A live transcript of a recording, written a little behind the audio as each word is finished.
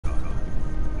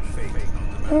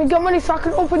Let me get money so I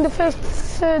can open the first,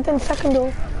 third, and second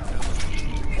door.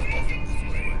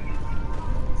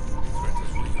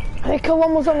 I kill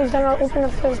one more zombies, then I'll open the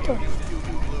first door.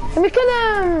 Let me kill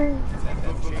him!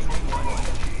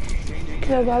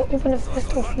 Okay, I'll open the first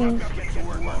door, please.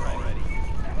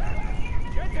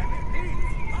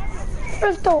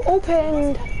 First door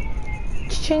opened.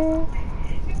 Ching.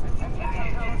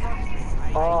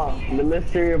 Oh, the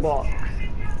mystery box.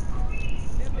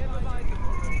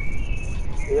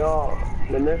 Yo,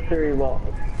 the mystery box.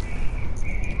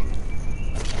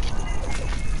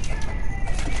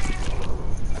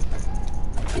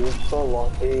 You're so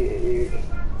lucky.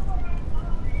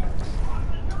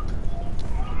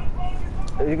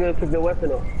 Are you gonna pick the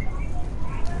weapon up?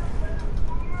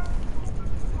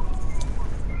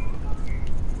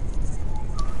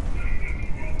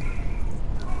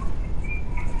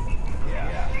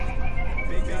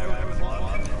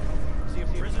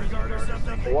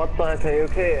 What's that? Are you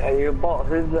okay? Are you a bot?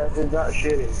 Who's that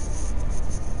shooting?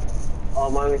 Oh,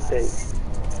 my mistake.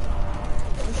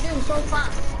 I'm shooting so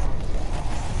fast.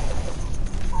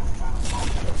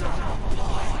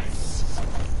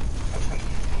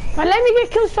 Man, let me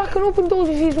get killed so I can open doors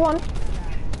if he's one.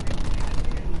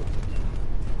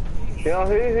 Yeah,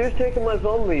 who's taking my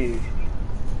zombies?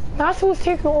 That's who's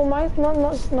taking all mine,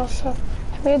 not sir.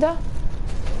 I made that.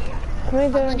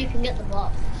 And then you can get the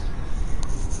box.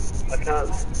 I can't.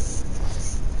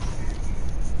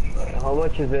 How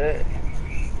much is it?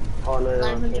 Oh no.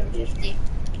 950.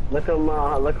 Look how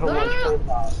much points I have.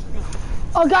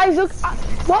 Oh guys, look!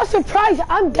 What a surprise!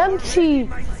 I'm Dempsey.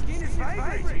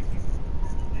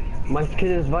 My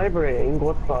skin is vibrating.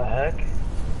 What the heck?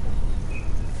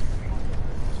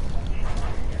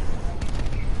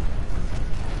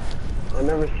 I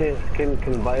never seen skin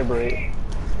can vibrate.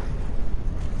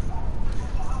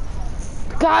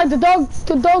 God, the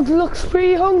dog looks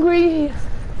pretty hungry.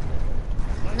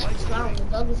 Next round, the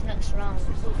dog is next round.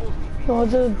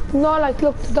 No, like,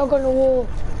 look, the dog on the wall.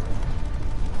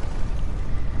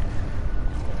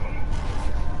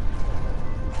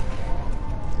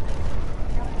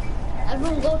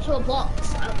 Everyone go to a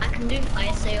box. I can do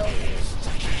fire sale.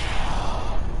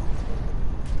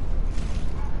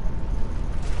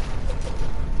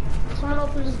 Someone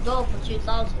open this door for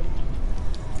 2,000.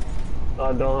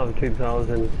 I don't have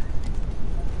 2,000.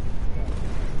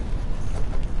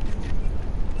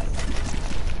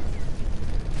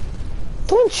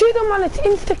 Don't shoot them, man, it's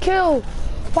insta-kill.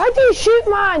 Why do you shoot,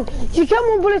 man? You get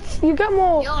more bullets, you get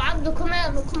more... Yo, Abdul, come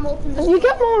here, look, come open this You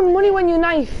door. get more money when you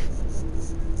knife.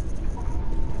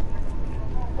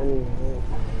 I need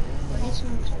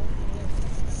someone to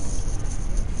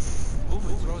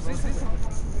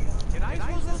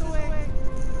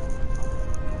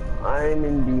I'm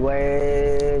in the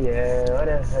way, yeah.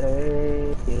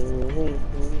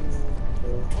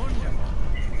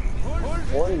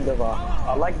 Wonderful.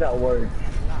 I like that word.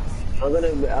 I'm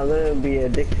gonna be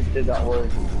addicted to that word.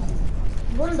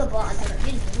 Wonderful, I think it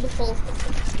means wonderful.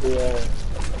 Yeah.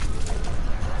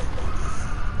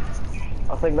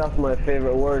 I think that's my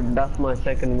favorite word. That's my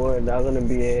second word. I'm gonna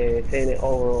be saying it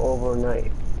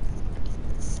overnight.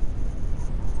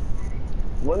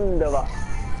 Wonderful.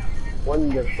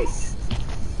 Wonderful.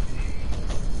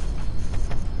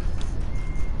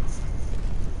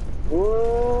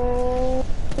 Whoa,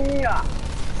 yeah.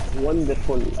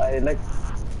 Wonderful. I like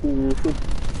to shoot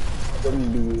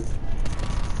zombies.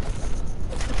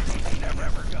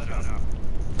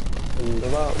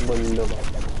 Wonderful.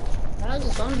 Where are the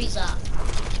zombies at?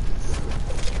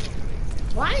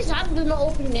 Why is Abdul not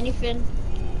opening anything?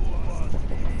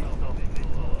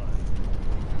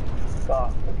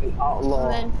 God, fucking outlaw.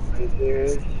 Are you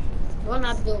serious? Go on,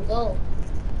 Abdul, go.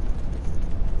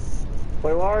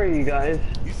 Wait, where are you guys?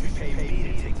 You should pay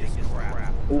me to take this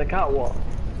crap. In the catwalk.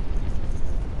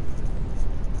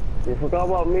 You forgot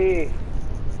about me.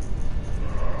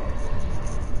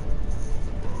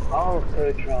 I'll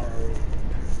try.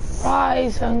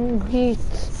 Rise and greet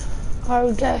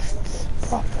our guests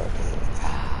properly.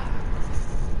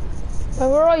 Wait,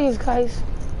 where are you guys?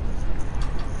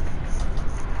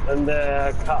 And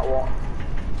the catwalk.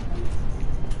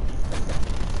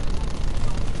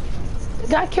 The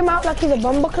guy came out like he's a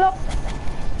bomber clock.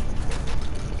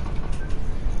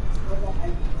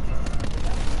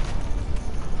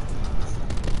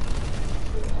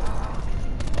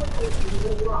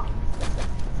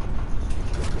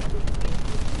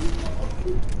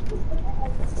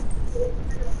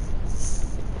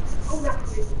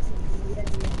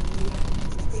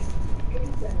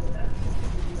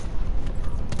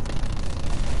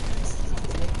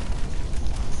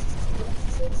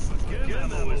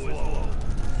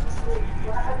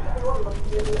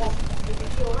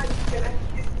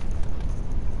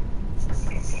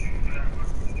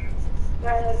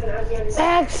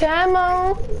 Max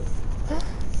ammo.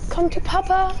 Come to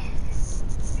Papa.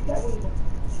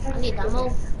 I need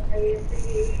ammo.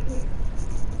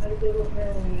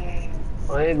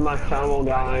 I need max ammo,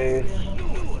 guys.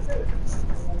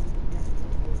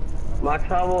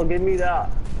 Max ammo, give me that.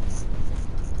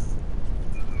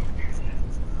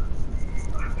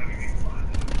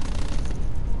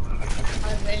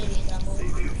 I really need ammo.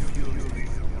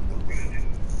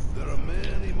 There are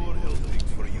many more hill things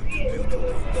for you to do.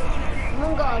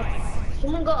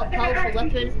 Someone got a powerful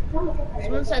weapon.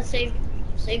 Someone said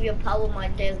save your power, my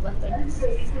dear weapon.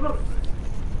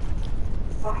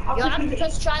 Yo, add the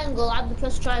press triangle, add the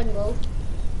press triangle.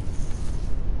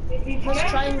 Press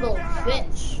triangle,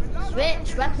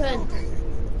 switch weapon.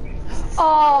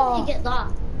 How did he get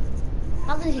that?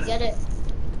 How did he get it?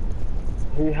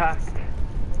 He hacked.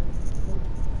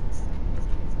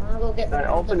 I'm gonna go get the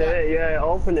Open it, yeah,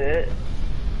 open it.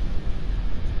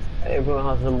 Everyone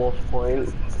has the most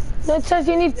points. No, it says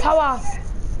you need power.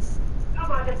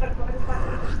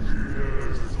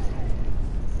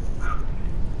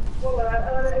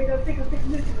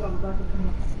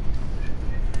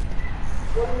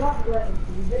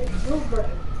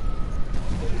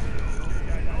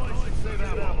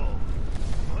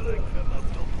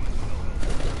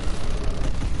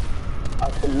 I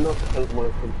could not help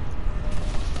myself.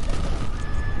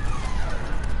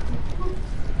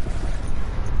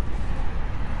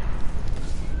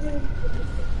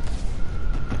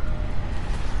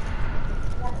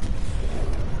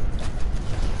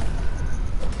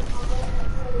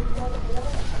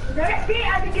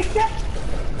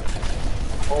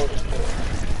 Oh shit.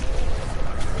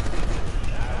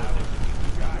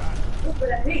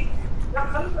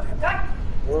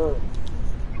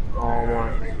 Oh my.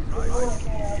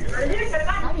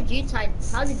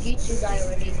 How did you two die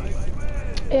already?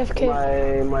 AFK.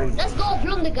 My Let's go,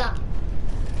 plunder gap.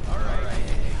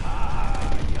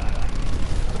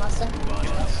 Massa.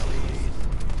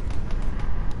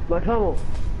 my camel.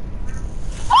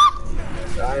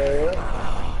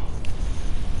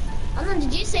 Adnan,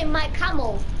 did you say my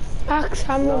camel? Max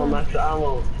No, ammo. max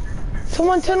ammo.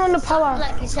 Someone turn on the power.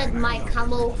 Like you said, my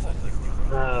camel.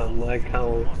 My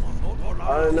camel.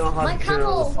 I don't know how My to turn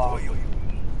on the camel. power.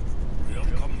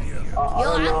 I Yo,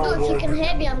 don't know Abdul, if you how can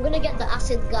hear me, I'm gonna get the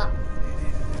acid gap.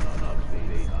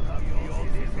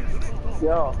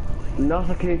 Yo,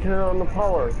 NASA, can you turn on the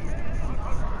power?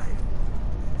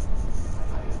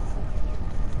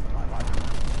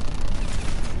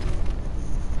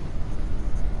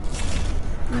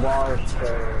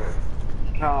 Master,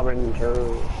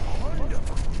 Carpenter.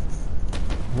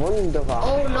 Wonderful.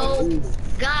 Oh no,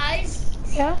 guys,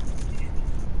 Yeah?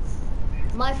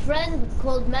 my friend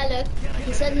called Melek,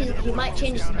 he said he might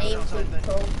change his name to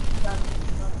Pro.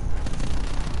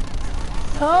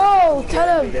 No,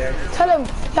 tell him. Tell him.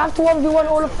 You have to 1v1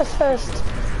 all of us first.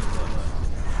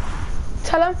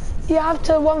 Tell him you have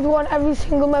to 1v1 every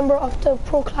single member of the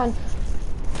Pro Clan.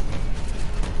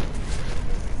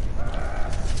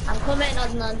 I'm coming,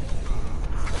 Adnan.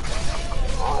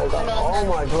 Oh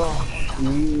my god.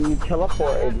 You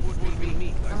teleported.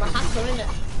 I'm a hacker, innit?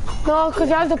 No, because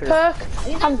you have the perk.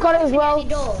 I've got it as well.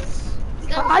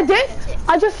 I did.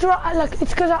 I just like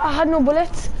it's because I had no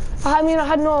bullets. I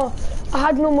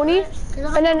had no money,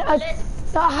 and then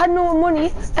I had no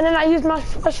money, and then I used my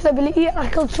special ability and I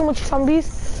killed so much zombies.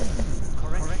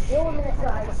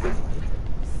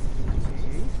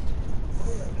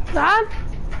 نعم.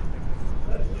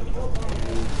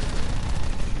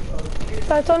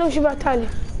 لا توني شبعت علي.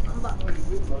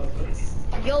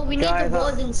 Yo, we need Guys, the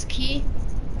warden's key.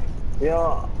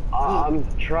 Yo, I'm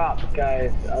trapped,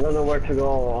 guys. I don't know where to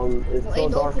go. It's so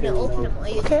dark in Open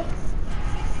here. it. Okay.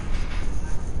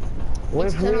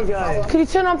 Wait for me, guys. Can you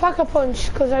turn on Pack a Punch?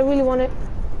 Because I really want it.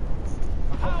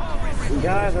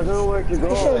 Guys, I don't know where to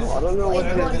go. I don't know where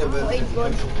to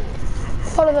go.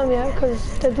 Follow them, yeah, because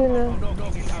they're doing the...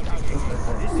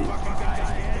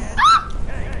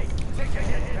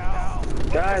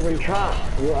 Guys, I'm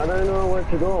trapped. I don't know where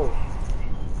to go.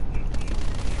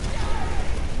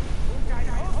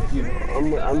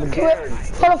 I'm scared.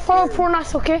 Follow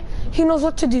Pronas, okay? He knows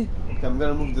what to do. Okay, I'm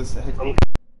gonna move this.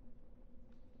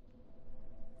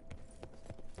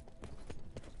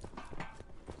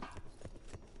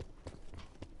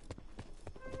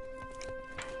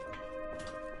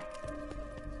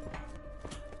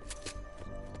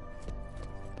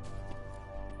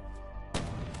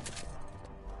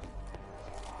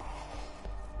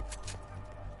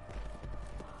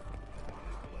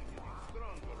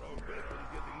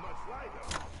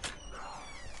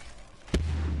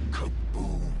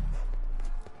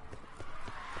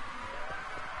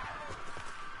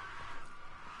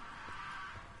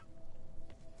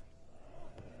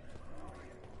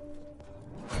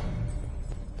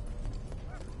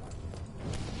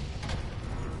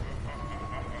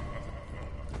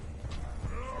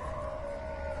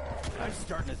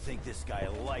 starting to think this guy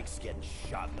likes getting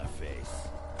shot in the face.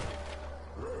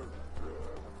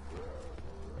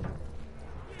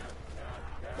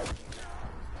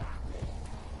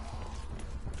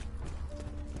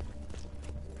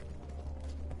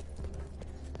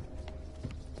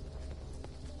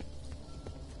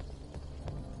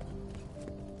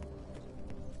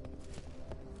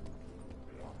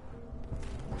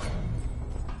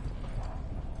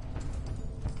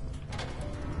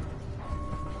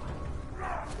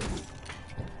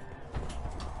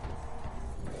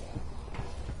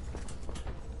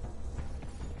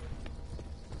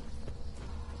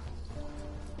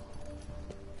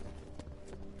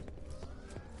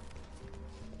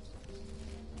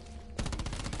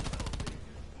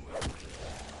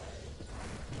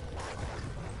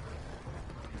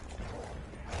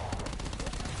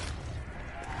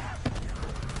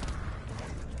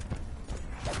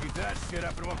 That shit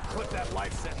up and we'll clip that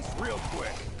life sentence real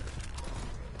quick.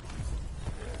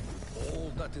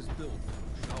 All that is built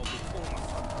shall be formed.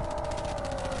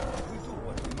 We do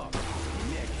what we must.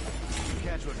 Nick, did you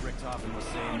catch what Rick Toppin was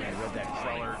saying when he read that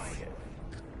crawler...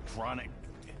 chronic...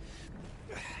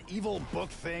 evil book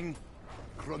thing?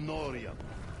 Chronorium.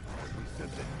 We said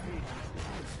that page.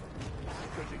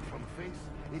 Judging from face,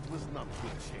 it was not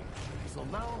good change. So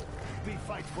now, we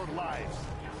fight for lives.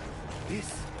 This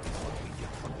is what we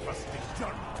get for trusting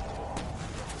German.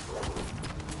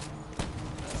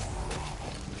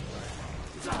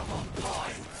 Double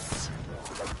points!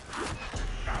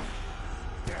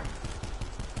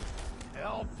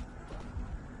 Help!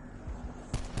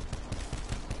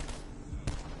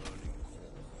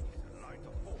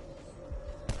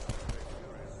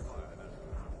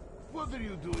 What are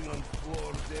you doing on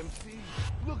floor, Dempsey?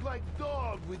 Look like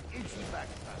dog with itchy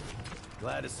backside.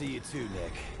 Glad to see you too,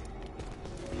 Nick.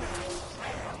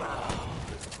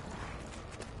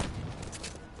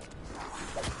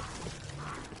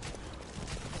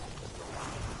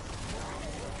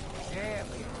 Damn,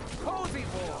 cozy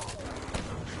ball!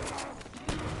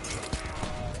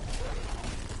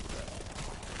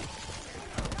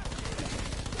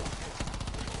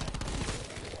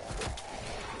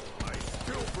 I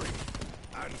still breathe,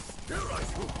 and still I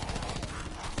swoop.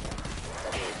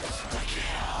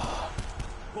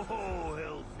 Oh,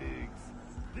 hell figs.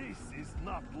 This is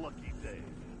not lucky day.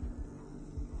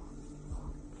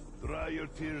 Dry your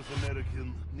tears,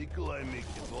 American. Nikolai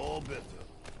makes it all better.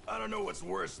 I don't know what's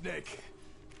worse, Nick.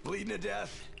 Bleeding to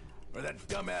death? Or that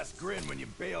dumbass grin when you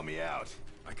bail me out?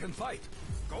 I can fight.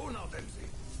 Go now, Dempsey.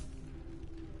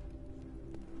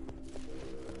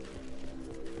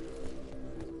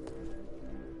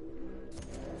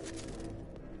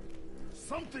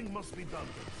 Something must be done.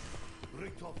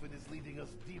 Richtofen is leading us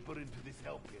deeper into this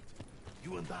hell pit.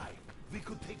 You and I, we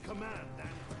could take command and...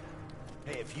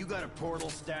 Hey, if you got a portal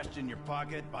stashed in your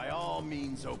pocket, by all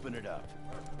means open it up.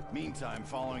 Meantime,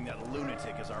 following that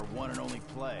lunatic is our one and only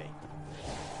play.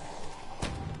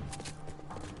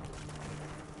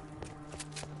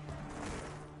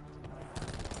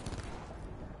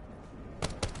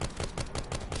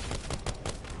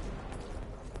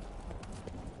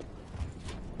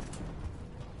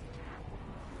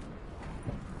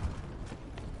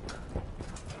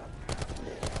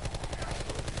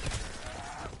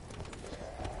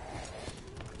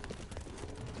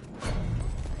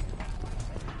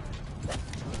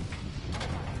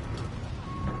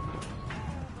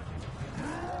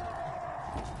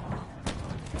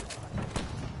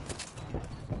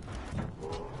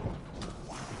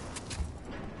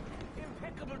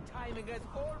 Timing as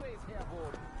always, Herr.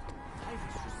 I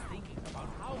was just thinking about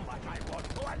how much I want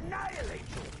to annihilate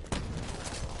you!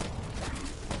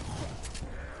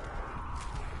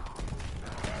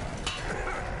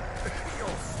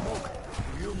 Your smoke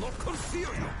will not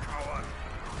conceal, you coward!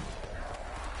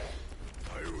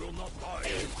 I will not die.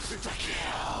 It's a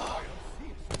kill!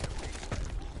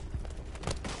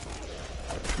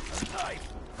 Knife!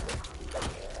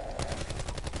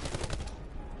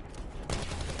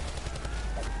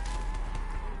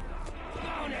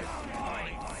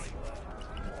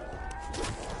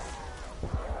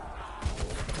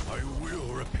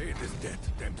 Repay this debt,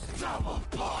 Dempsey. Double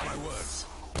points! My words.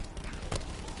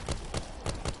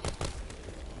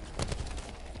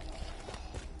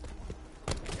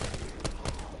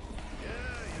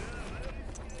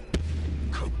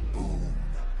 Kaboom!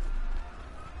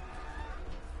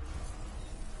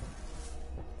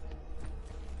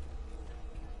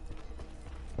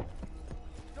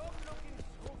 Stop looking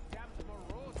so damn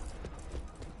morose.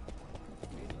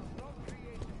 It was not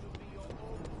created to be your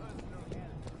own personal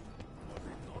hell. Was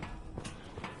it not?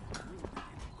 You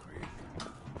crazy.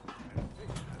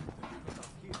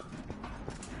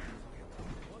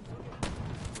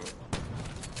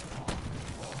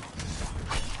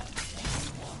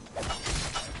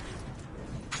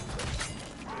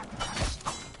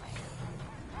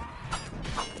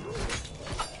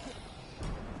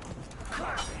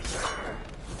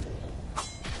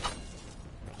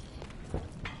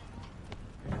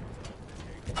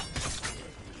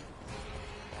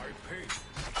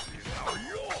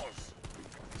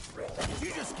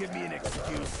 Just give me an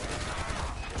excuse.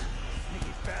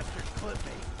 Sneaky bastard split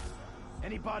me.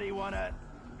 Anybody wanna...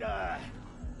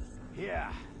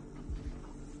 yeah.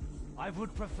 I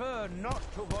would prefer not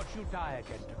to watch you die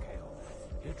again,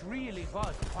 Takeo. It really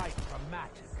was quite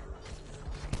traumatic.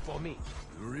 For me.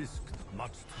 You risked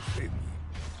much to save me.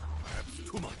 Perhaps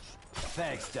too much.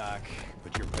 Thanks, Doc,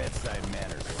 but your bedside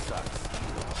manner sucks.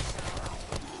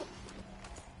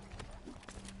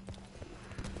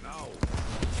 Now.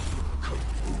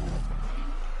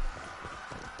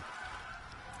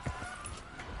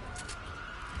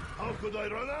 How could I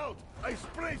run out? I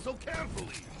sprayed so carefully.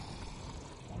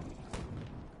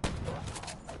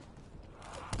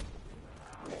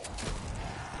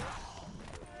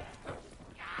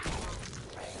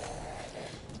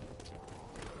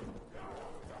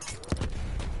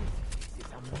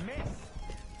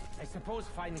 I suppose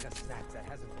finding a snack that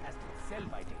hasn't passed its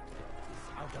sell-by date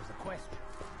is out of the question.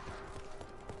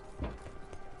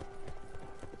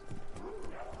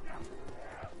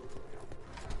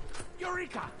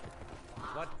 Eureka!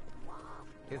 What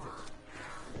is it?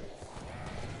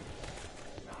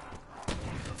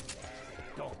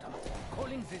 Doctor,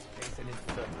 calling this place an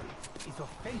infirmary is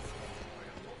offensive.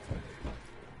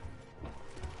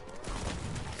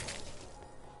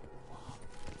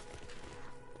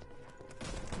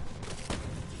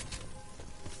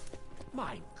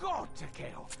 My God,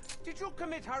 Takeo! Did you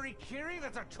commit harikiri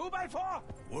with a 2x4?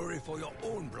 Worry for your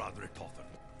own blood, Richthofen.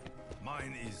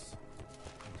 Mine is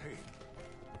contained.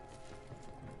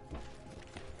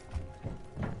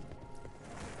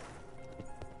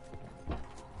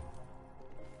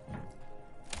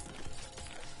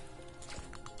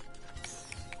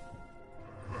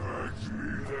 Fetch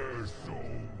me their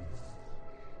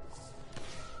souls.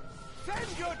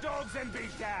 Send your dogs and be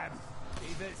damned!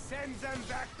 We will send them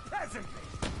back presently!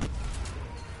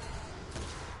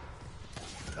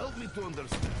 Help me to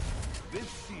understand. This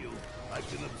shield, I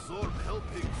can absorb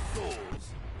helping souls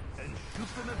and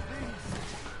shoot them at things?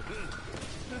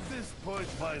 At this point,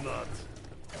 why not?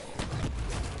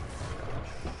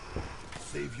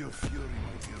 Save your fury,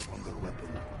 my dear wonder weapon.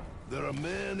 There are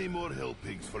many more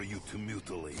helpings for you to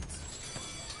mutilate.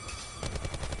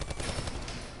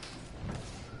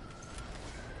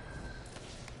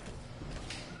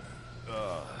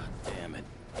 Damn it.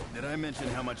 Did I mention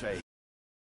how much I...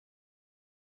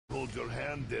 Hold your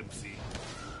hand, Dempsey.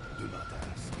 Do not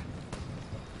ask.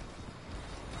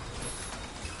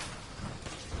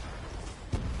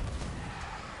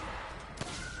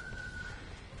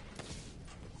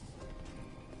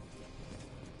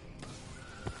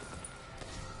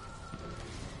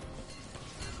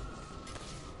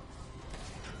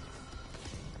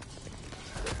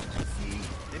 See?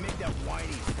 They make that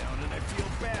whiny sound and I feel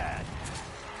bad.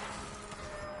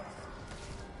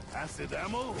 Acid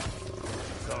ammo?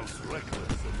 Sounds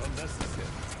reckless and unnecessary.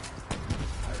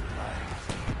 I like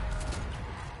it.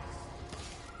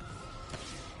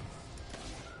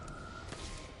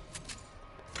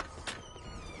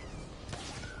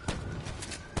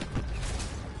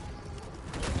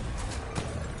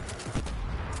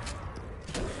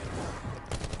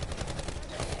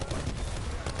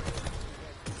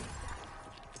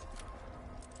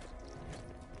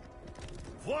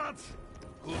 What?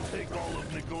 Who'll take all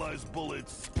of Nikolai's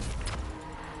bullets?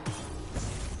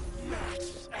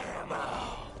 Max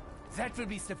ammo! That will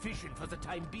be sufficient for the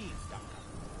time being, Doctor.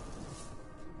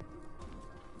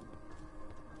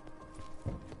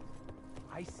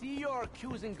 I see your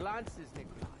accusing glances,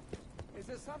 Nikolai. Is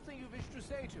there something you wish to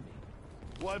say to me?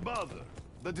 Why bother?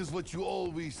 That is what you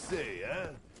always say, eh?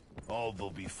 All will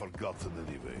be forgotten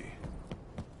anyway.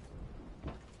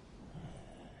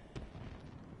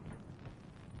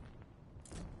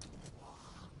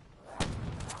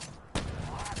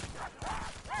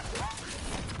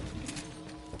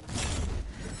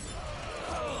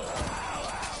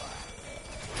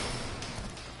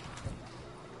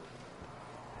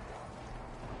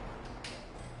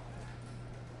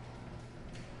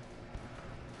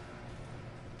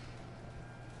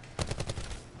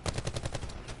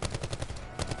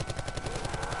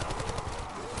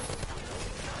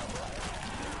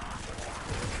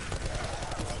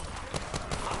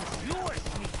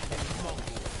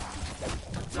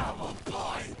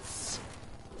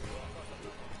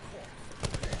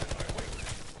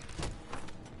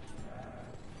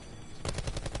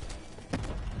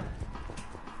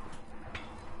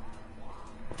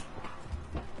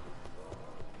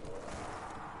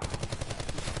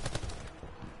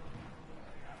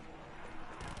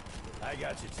 I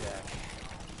got you, Jack.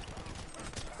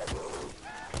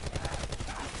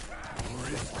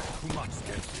 Risk too much,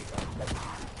 Dempsey.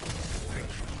 Thank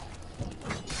you.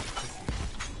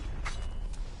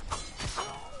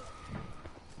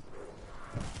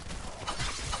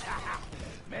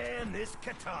 this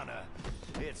katana.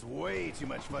 It's way too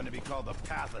much fun to be called the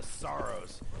Path of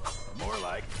Sorrows. More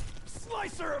like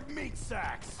slicer of meat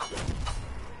sacks.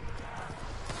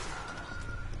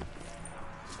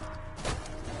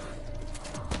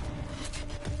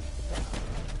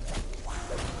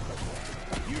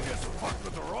 You just fucked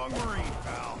with the wrong Marine,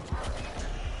 pal.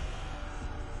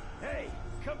 Hey,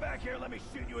 come back here and let me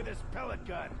shoot you with this pellet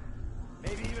gun.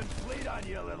 Maybe even bleed on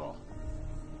you a little.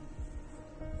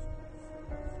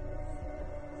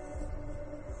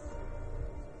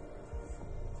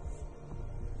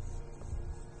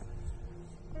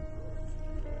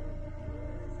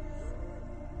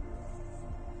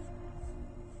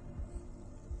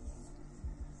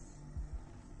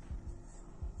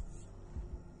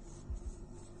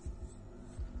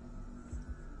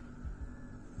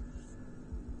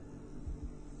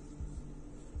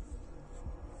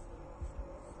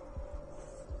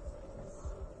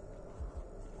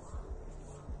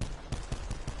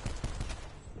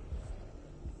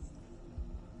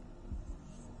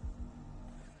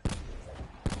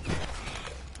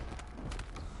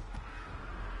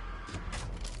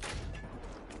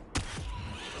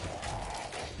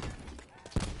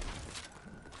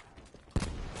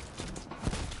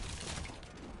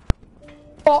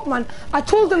 Oh man, I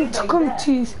told him to come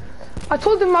to you. I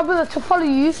told him my brother to follow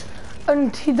you,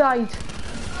 and he died.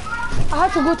 I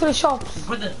had to go to the shops.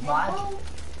 Brother's mad.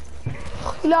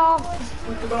 Yeah.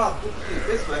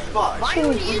 Why are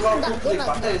you using that gun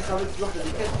like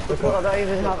that? Because I don't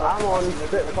even have ammo on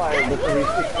Spitfire because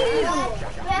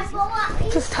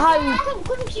he's Just hide. I can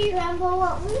come to you, Rambo.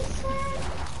 What we said?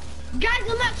 Guys,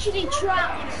 I'm actually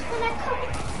trapped. When I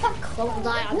come, Don't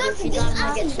die, I'm nothing going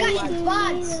just to get so asking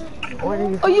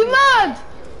mad. Are you mad?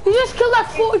 You just killed like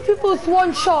 40 people with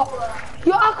one shot.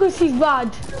 Your accuracy's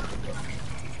bad.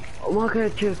 oh my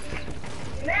god, just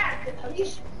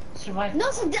Survive.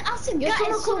 No, so I said, You're guys,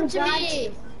 gonna come to bad. me.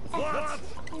 What?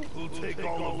 We'll take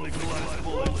all of the last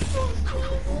bullets.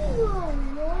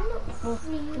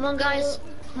 Come on, guys.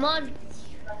 Come on.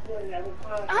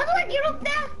 How do I get up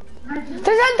there?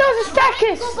 There was a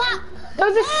staircase. Go back. There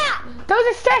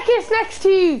was a staircase next to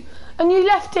you, and you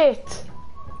left it.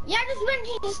 Yeah, I just went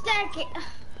to the staircase.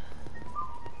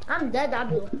 I'm dead,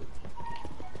 Abu.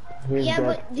 he's Yeah, dead.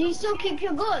 but do you still keep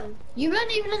your gun? You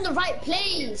weren't even in the right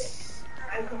place.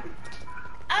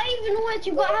 I even went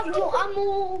to go have no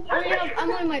ammo. I have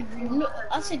ammo in my.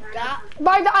 I said that.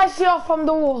 Buy the ICR from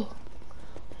the wall.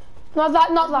 Not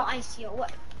that, not that. I see it.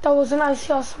 What? There was an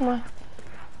ICR somewhere.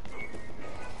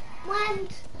 When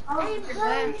I'm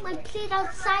home, I played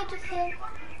outside of him.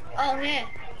 Oh, yeah.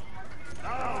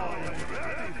 I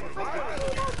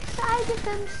played outside of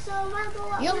him, so I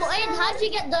go Yo, Mu'ayyid, how'd you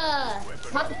get the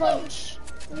pack punch?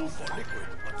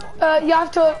 You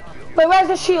have to. Wait, where's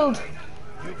the shield?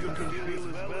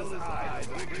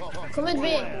 Come with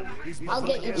me. I'll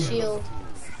get you the shield.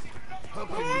 No,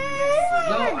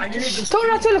 I didn't even. Don't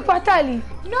not to look back, Ali.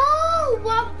 No,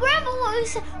 whatever what we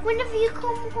said. Whenever you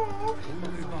come home.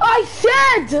 I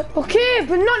said, okay,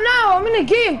 but not now. I'm in a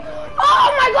game.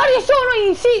 Oh my God, you're so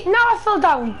annoying. See, now I fell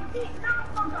down.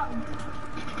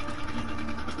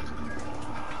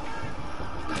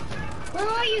 Where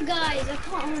are you guys? I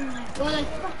can't remember. Well,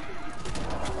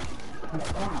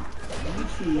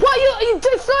 What you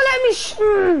just don't let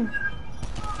me.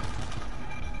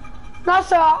 No,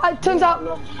 sir. It turns out.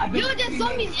 yo, there's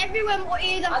zombies everywhere. What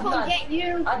is? I can't get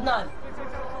you. Adnan.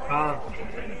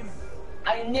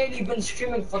 I nearly been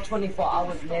streaming for 24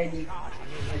 hours, nearly.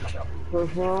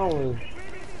 What's wrong?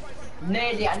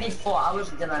 Nearly, I need 4 hours,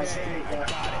 then I stream there.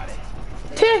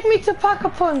 Take me to pack a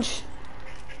punch.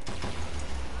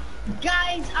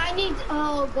 Guys, I need.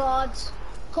 Oh God.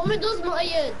 Come with us,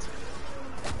 Mu'ayyid.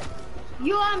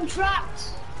 Yo, I'm trapped.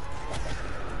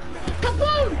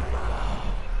 Kaboom!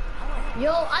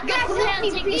 Yo, Adnan, Guys, come here help and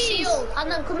me, take please. the shield.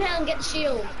 Adnan, come here and get the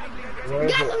shield. Where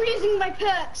is Guys, it? I'm losing my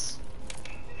perks.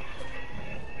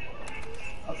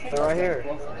 They're right here.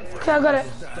 Okay, I got it.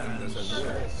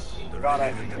 Got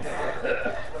it.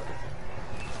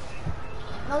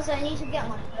 Also, I need to get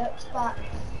my perks back.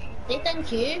 Say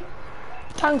thank you.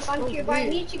 Thanks. Thank you, but I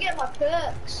need to get my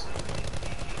perks.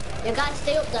 Yeah, guys,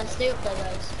 stay up there,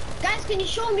 guys. Guys, can you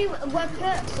show me where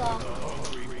perks are?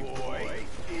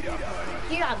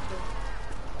 Here, Abdul.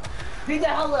 Who the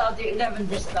hell are the 11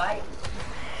 this night?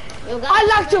 Yo, guys. I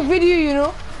liked your video, you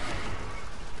know.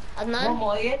 One Adnan.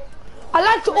 more yet? I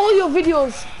liked all your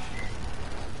videos.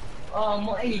 Oh,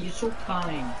 my, you're so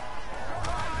kind.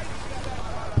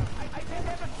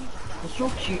 You're so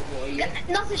cute, boy.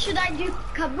 Nothing, should I do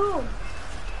kaboom?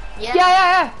 Yeah.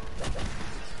 Yeah.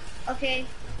 Okay.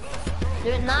 Do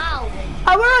it now.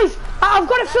 I realize I've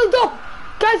got it filled up.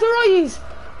 Guys, where are you?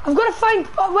 I've got to find,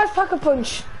 where's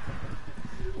Pack-a-Punch?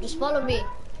 Just follow me.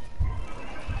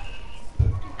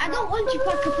 I don't want you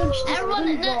Pack-a-Punch. Everyone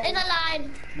in a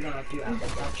line.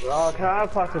 Oh, can I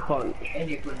have Pack-a-Punch?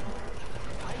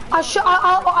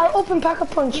 I'll open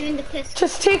Pack-a-Punch.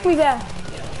 Just take me there.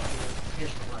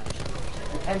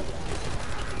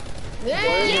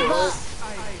 Yes!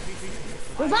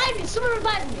 Revive me! Someone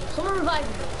revive me! Someone revive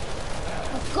me!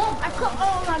 Go!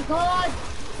 Oh my god!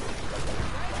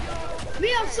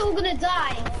 We are so gonna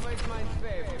die.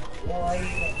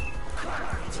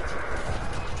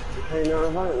 Hey, no,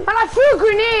 And I threw a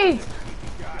grenade!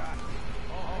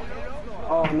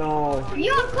 oh no.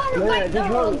 You're gonna revive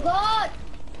them, oh god!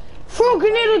 Throw a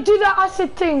grenade to do that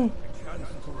acid thing.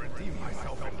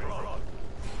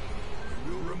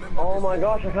 Oh my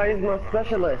gosh, I can't use my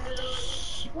specialist.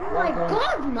 Oh my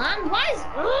god, man! Why is...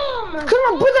 Oh my god! Because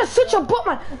my brother's such a butt,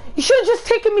 man. You should have just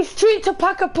taken me straight to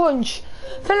Pack-a-Punch.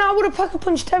 Then I would have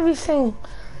Pack-a-Punched everything.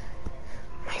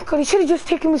 My god, you should have just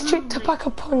taken me straight to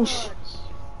Pack-a-Punch. You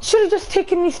should have just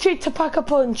taken me straight to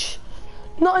Pack-a-Punch.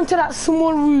 Not into that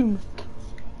small room.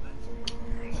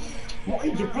 What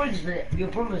is your brother's a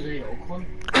little cunt?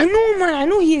 I know, man. I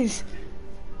know he is.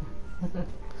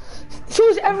 So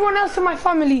is everyone else in my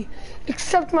family,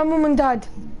 except my mum and dad.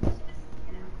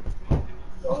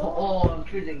 Oh,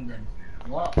 including them.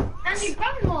 What? And your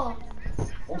grandma.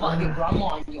 What about your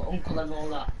grandma and your uncle and all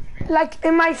that? Like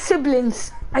in my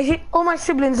siblings. I hate all my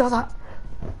siblings are that.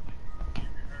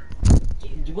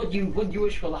 What do you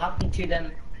wish will happen to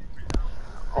them?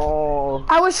 Oh.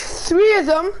 I wish 3 of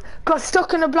them got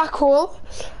stuck in a black hole,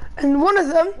 and 1 of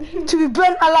them to be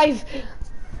burnt alive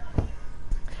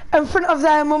in front of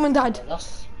their mum and dad.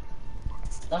 That's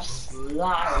like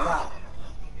that.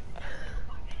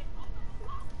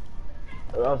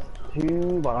 That's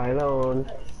too violent.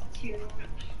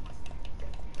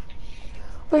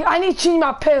 Wait, I need to change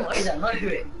my perks.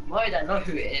 Why did I know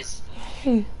who it is?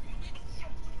 Who?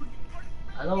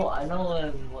 I know what you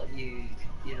know.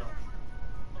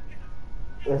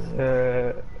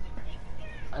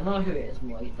 I know who it is,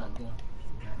 what he's not doing.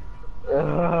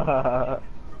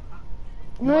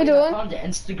 No, you don't. I found the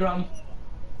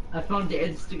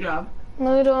Instagram.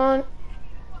 No, you don't.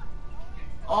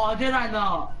 Oh, did I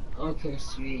not? Okay,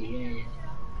 sweet, yeah.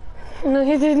 No,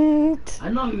 you didn't. I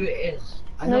know who it is.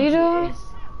 I No, know you who don't. it is.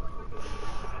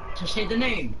 To say the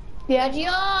name. Yeah.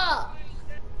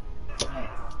 Right.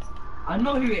 I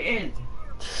know who it is.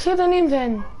 Say the name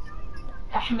then.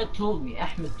 Ahmed told me.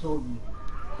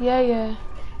 Yeah.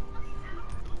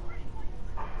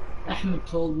 Ahmed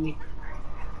told me.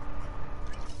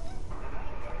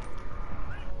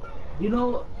 You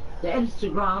know, the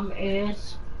Instagram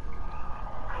is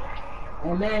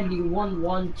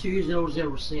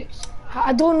Mandy112006.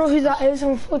 I don't know who that is,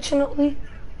 unfortunately.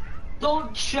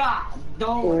 Don't chat.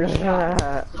 Don't. And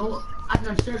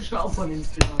then search that up on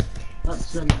Instagram.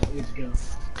 That's his girl.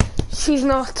 She's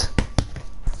not.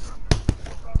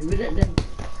 Who is it then?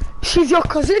 She's your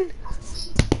cousin? Oh,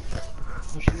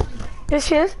 she isn't. Yes,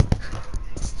 she is.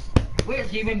 Wait,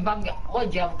 so you mean bang? What,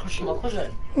 do you have a crush on my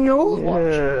cousin? No.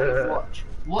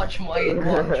 Watch my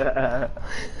watch.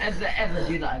 Ever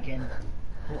do that again?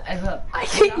 Ever? I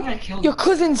think your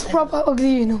cousin's proper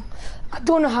ugly, you know. I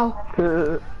don't know how.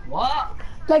 What?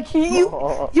 Like you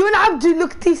and Abdul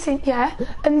look decent, yeah,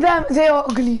 and them they are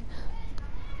ugly.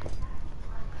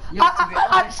 Yeah,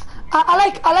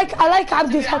 I like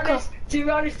Abdul's haircut. To be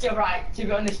honest, you're right.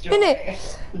 Innit?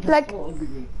 Like,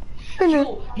 innit?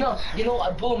 No, you know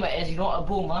what a boomer is? You know what a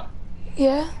boomer?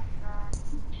 Yeah.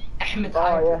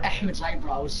 Ahmed's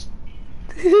eyebrows.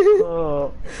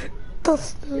 Oh.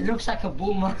 It looks like a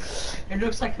boomer.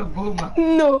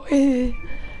 No,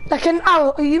 like an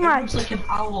owl. Are you It mad? looks like an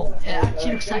owl. It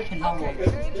actually looks like an owl.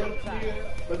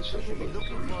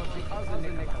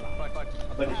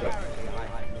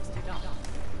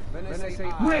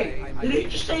 Wait, did he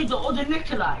just say the other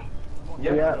Nikolai?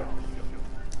 Yeah.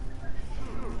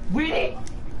 Really?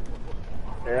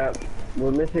 Yeah.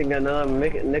 We're missing another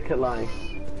Nikolai.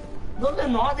 No, they're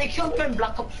not. They killed me in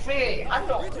Black Ops 3. I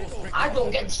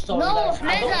don't get the story. No,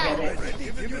 I don't get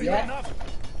it. Yeah.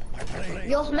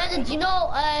 Yo, Ahmed, do you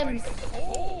know, Ahmed,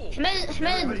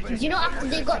 do you know after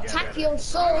they got Takio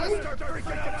sold,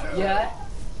 Yeah.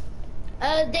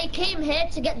 they came here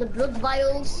to get the blood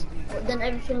vials, but then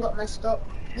everything got messed up.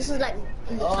 This is like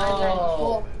in the timeline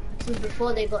before. This is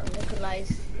before they got Nikolai's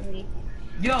thingy.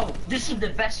 Yo, this is the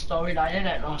best storyline, isn't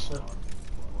it, Naser?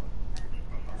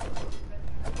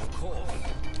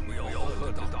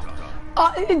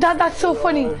 That's so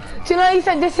funny. Do you know he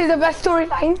said this is the best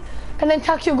storyline? And then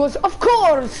Takio goes, of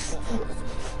course!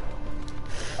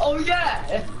 Oh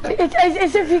yeah!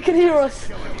 It's if you can hear us.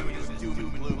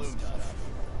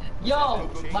 Yo,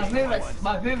 my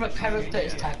favorite character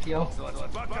is Takio.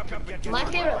 My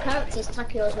favorite character is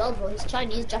Takio as well, bro. He's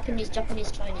Chinese, Japanese,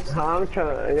 Chinese. I'm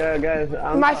trying, yeah, guys.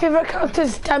 My favorite character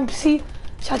is Dempsey.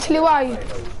 Shall I tell you why?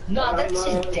 No, that's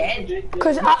is dead.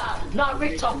 Cause not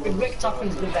Rick Toppin. Rick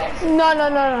Toppin's the best. No.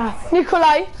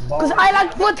 Nikolai. Cause I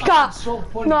like vodka.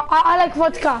 No, I like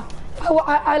vodka.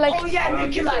 I like. Oh yeah,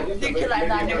 Nikolai.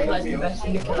 Nikolai's the best.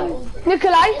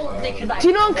 Nikolai? Do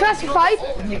you know Unclassified?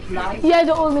 Nikolai. Yeah,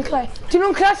 the old Nikolai. Do you know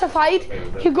Unclassified?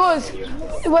 He goes,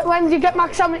 when you get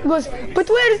max salmon, he goes, but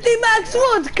where's the max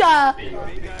vodka?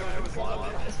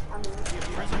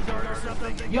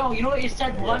 Yo, you know what he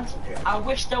said once? I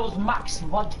wish there was max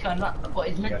vodka, but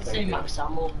it's meant to say max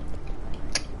ammo.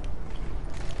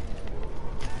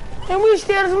 I wish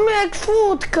there's max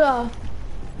vodka.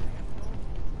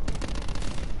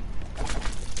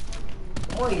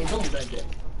 Oh, you don't like it.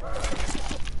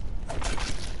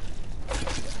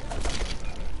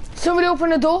 Somebody open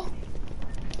the door.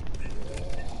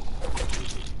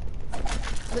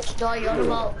 Which door are you on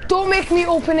about? Don't make me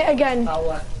open it again.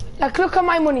 Like, look at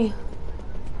my money.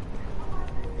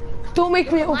 Don't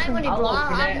make me open it. My money, bro.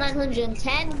 I have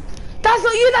 910. That's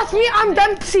not you, that's me. I'm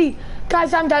Dempsey.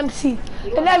 Guys, I'm Dempsey.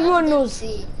 And everyone knows.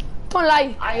 Don't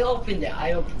lie. I opened it.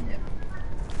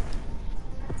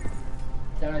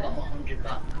 Then I got 100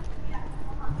 back.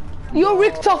 You're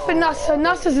Richtofen, Naser.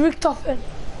 Naser's Richtofen.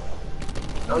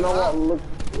 I know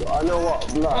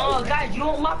what, blood. Oh, guys, you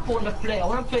know what map I want to play? I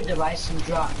want to play the Rice and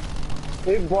Draft.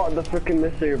 Who bought the freaking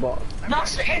mystery box?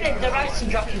 Naser, in it, the Rice and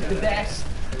Draft is the best.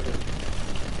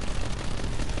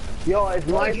 Yo, it's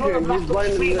my turn. He's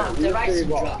blinding the mystery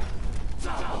box.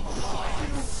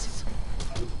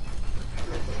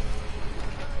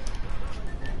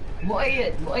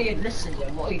 Mohammed,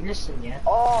 listen, yeah.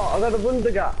 Oh, I got a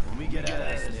Bundesliga.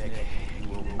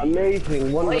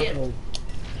 Amazing, wonderful.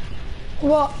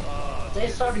 What? Say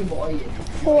sorry, Mohammed.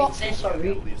 What? Say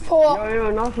sorry. What?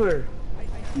 Yo, Naser.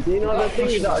 Do you know that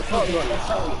thing, that shotgun?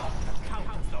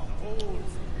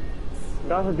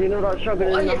 Naser, do you know that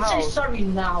shotgun in the house? Say sorry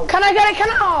now. Can I get it?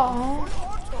 Oh.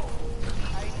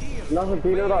 Naser, do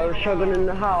you know that shotgun in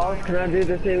the house? Can I do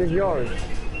the same as yours?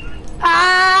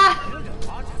 Ah!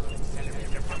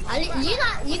 You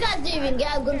guys didn't even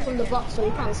get a gun from the box, so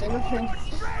you can't say nothing.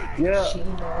 Yeah.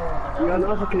 Yo,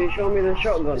 Naser, can you show me the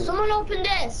shotgun? Someone open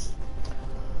this.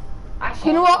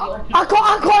 You know what? I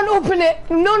can't open it.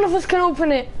 None of us can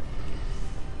open it.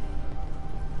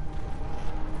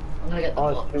 I'm gonna get the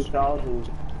Oh, box. it's 2,000.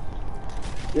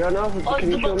 Yo, Naser,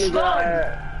 can you show me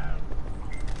that?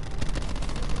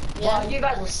 Wow, you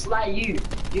guys will slay you.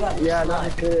 Yeah,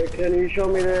 Naser, can you show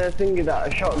me the thingy,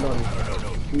 that shotgun?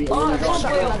 Oh, there's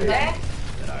somebody up there.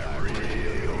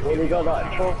 When you got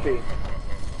that trophy.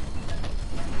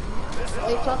 What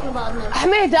are you talking about now?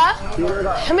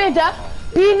 Hamida,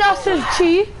 be Naser's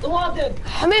G. The warden.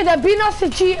 Hamida, be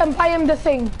Naser's G and buy him the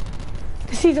thing.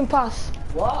 The season pass.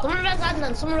 What? Someone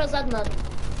res Adnan.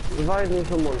 Advise me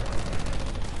someone.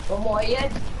 From what,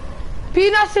 Ian? Be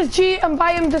Naser's G and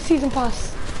buy him the season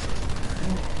pass.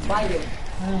 Buy it.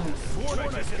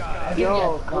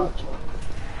 Yo,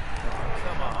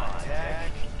 Come on,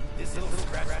 Tag. This little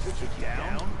scratch puts you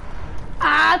down.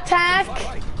 Attack!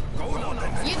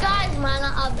 You guys, man,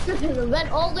 I've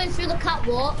went all the way through the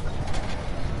catwalk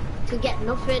to get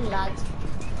nothing, lads.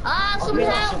 Ah, someone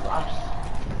help!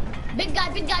 Big guy.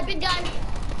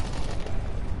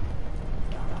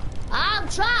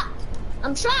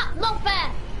 I'm trapped.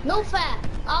 No fair.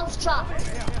 I was trapped.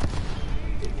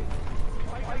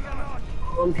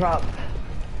 I'm trapped.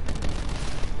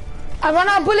 I run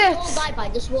out of All bullets. died by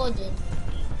this warden.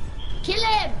 Kill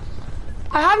him.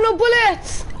 I have no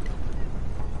bullets.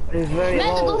 He's very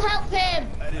Remember, low. go help him.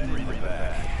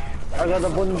 I got the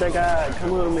Bundesliga.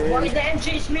 Come on, man. Why didn't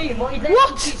chase me?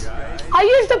 What? I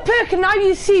used the perk and now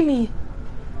you see me.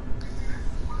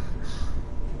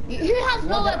 Who has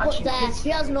nowhere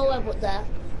but there?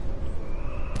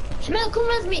 Shmuel, come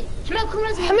res me.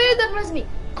 Hamida,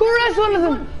 go res one of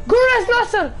them. Go res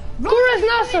Naser.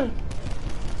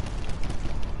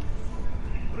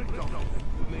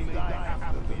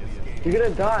 You're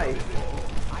gonna die.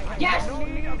 Yes!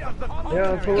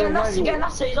 Yeah, so Get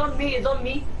Naser, he's on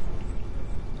me.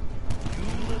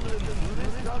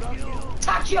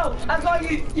 Takio, I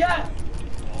got you, yeah!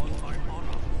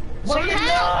 Someone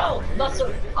help!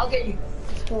 Naser, I'll get you.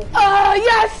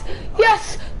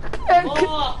 Yes.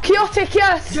 Chaotic,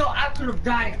 yes. Yo, I could have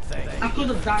died.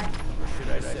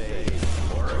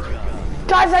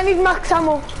 Guys, I need max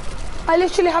ammo. I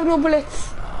literally have no bullets.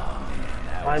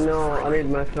 I know, I need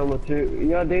max ammo too.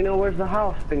 Yeah, do you know where's the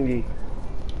house thingy?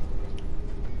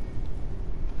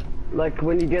 Like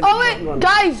when you get Oh wait,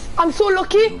 guys, I'm so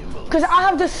lucky because I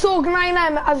have the SOG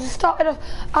 9M as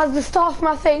the start of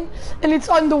my thing, and it's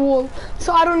on the wall,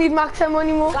 so I don't need max ammo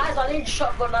anymore. Guys, I need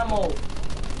shotgun ammo.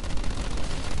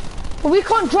 But we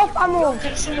can't drop ammo.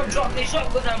 Can someone drop me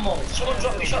shotgun ammo? Someone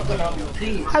drop me shotgun ammo,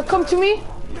 please. Come to me.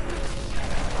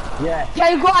 Yeah. Yeah,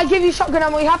 you go. I give you shotgun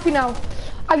ammo. You happy now?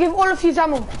 I give all of you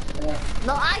ammo.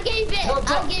 No, I gave it.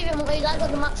 I gave him. You guys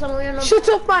got the max ammo. You know. Shut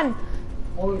up, man.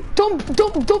 Don't.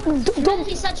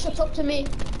 He said shut up to me.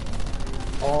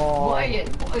 Oh. Wait,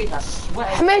 I swear.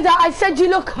 Hamida, I said you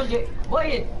look.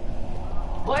 Wait,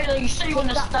 you say you want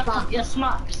to stack up your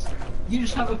smacks. You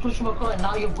just have a push my car and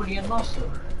now you're bullying Naser.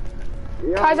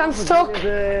 Yeah, Guys, I'm stuck.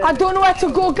 I don't know where to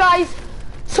go, guys.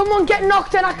 Someone get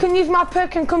knocked and I can use my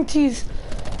perk and come to you.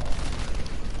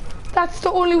 That's the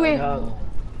only way. No,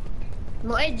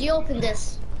 Ed, you open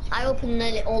this. I opened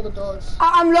nearly all the doors.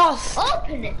 I'm lost.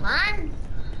 Open it, man.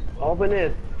 Open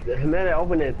it. Hamida,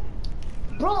 open it.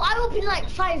 Bro, I opened like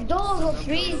 5 doors or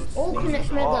 3. Open it,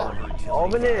 Hamida.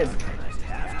 Open it.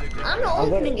 I'm not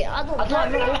opening it. I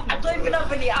don't even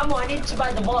have any ammo. I need to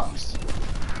buy the box.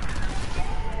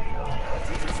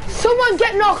 Someone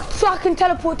get knocked so I can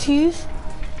teleport to you.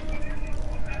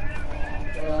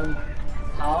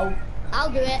 How?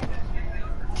 I'll do it.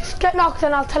 Just get knocked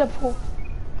and I'll teleport.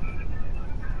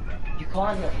 You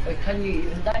can't. Can you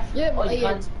even die? Do it, you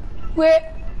can't. Wait.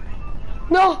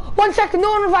 No, 1 second. No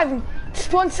one revive him.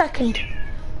 Just 1 second.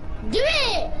 Do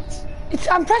it!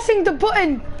 I'm pressing the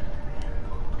button.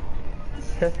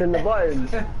 Pressing the button.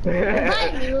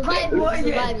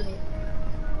 Revive me.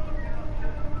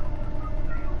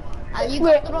 You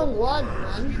got the wrong one,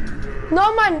 man.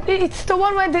 No, man. It's the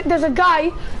one where there's a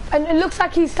guy and it looks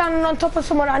like he's standing on top of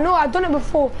someone. I know. I've done it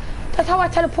before. That's how I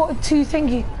teleported to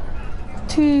thingy.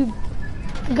 To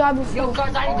the guy before. Yo,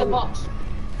 guys, I need the box.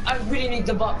 I really need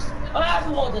the box. I have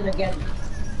Warden again.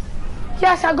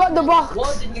 Yes, I got the box.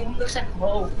 Warden, you look like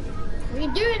whoa. What are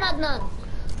you doing, Adnan?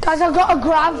 Guys, I got a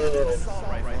grab.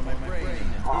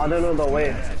 I don't know the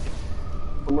way.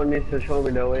 Someone needs to show me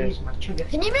the way.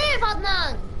 Can you move,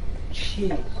 Adnan?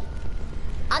 Jeez.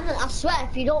 Adnan, I swear,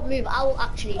 if you don't move, I will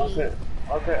actually leave.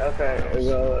 Okay.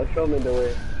 Show me the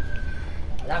way.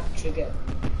 I have to trigger.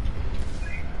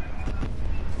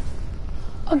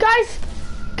 Oh, guys,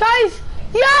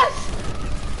 yes!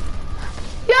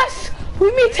 Yes!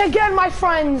 We meet again, my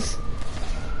friends.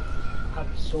 I'm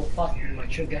so fast with my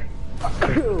trigger.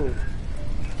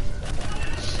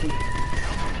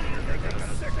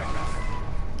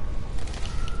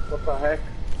 What the heck?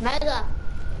 Mega,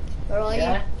 where are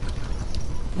you?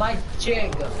 My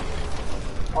trigger.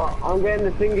 I'm getting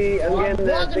the thingy.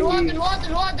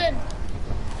 Warden.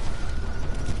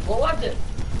 What was it?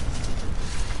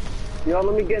 Yo,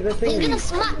 let me get the thingy.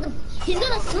 He's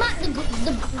gonna smack the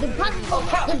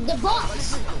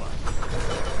box.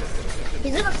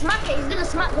 He's gonna smack it. He's gonna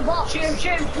smack the box.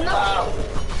 Shoot, no!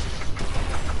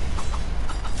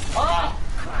 Oh!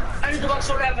 I need the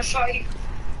box already, I'm sorry.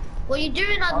 What are you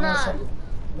doing, Adnan?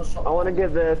 I want to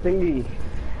get the thingy.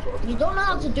 You don't know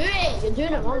how to do it. You're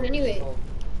doing it wrong anyway.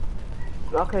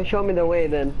 Okay, show me the way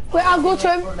then. Wait, I'll go to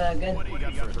him.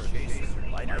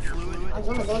 I'm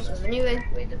gonna go to him anyway.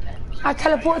 I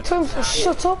teleported to him, so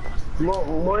shut up.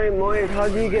 Mohammed, how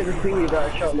do you get the thingy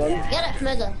that shot, man? Get it,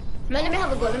 Mega. Man, let me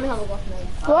have a go, Ahmed.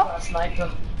 What? I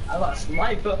got a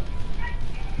sniper.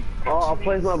 Oh, I'll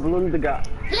place my balloon to get.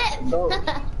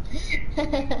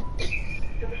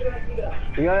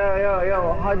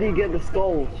 Yo, how do you get the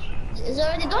skulls? It's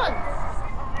already done.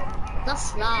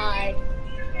 That's slide.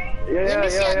 Let me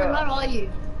see, Adnan, where are you?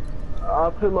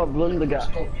 I'll put my balloon to get.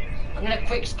 I'm gonna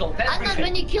quick scope everything. And then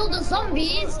when you kill the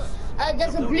zombies,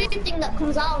 there's a blue thing that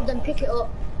comes out of them, pick it up.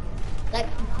 Like,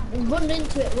 run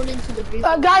into the blue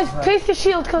thing. Guys, place the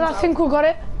shield, because I think we got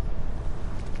it.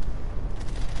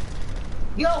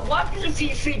 Yo, what if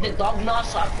you feed the dog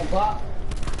Naser? I forgot.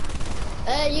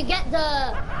 You get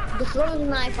the throwing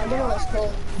knife, I don't know what it's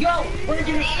called. Yo, wanna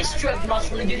do the Easter egg,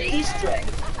 Naser? Wanna do the Easter egg?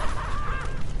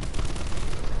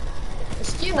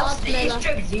 It's too hard, the Easter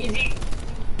egg's easy.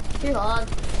 Too hard.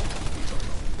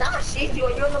 That's easy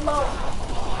when you're on the boat.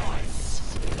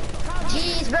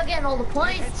 Jeez, we're getting all the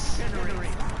points.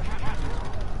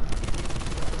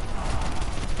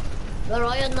 Where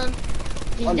are you, man?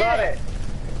 I got it.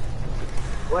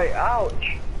 Wait,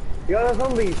 ouch. Yo, the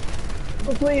zombies.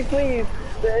 Oh, please.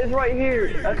 It's right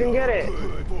here. I can get it.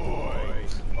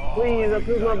 Please, I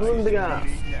put my balloon to get.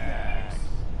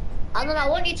 I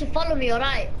want you to follow me,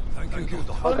 alright?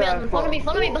 Follow me, Adnan, follow me,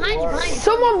 behind you.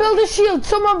 Someone build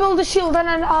a shield, and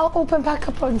then I'll open pack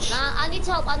a punch. Nah, I need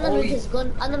to help Adnan with his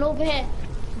gun. Adnan over here.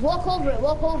 Walk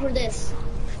over this.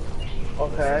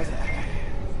 Okay.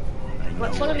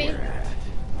 Right, follow me.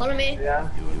 Yeah.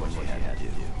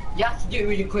 You have to do it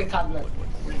really quick, Adnan.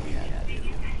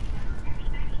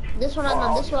 This one,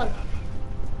 Adnan, this one.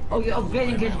 Oh, you're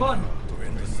upgrading his gun.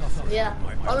 Yeah,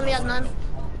 follow me, Adnan.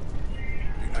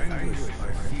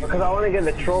 Because I want to get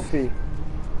the trophy.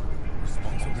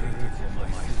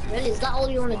 Really, is that all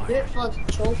you want to do it for, the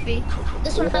trophy?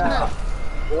 This one, Adnan.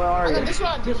 Where are Adnan, you? this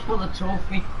one. Just for the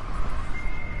trophy.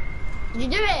 Did you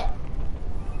do it?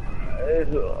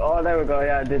 Oh, there we go.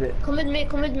 Yeah, I did it. Come with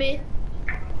me.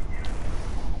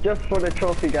 Just for the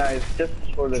trophy, guys. Just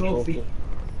for the trophy.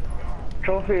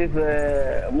 Trophy is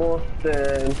the most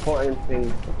important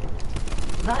thing.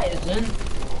 That isn't.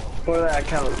 For the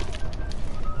account.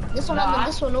 This one, Adnan,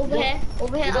 this one, over here,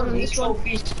 Adnan, this one.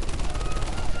 Trophies.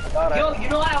 Got it. Yo, you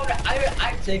know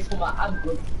I take for my, I'm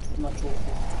good for my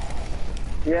trophy.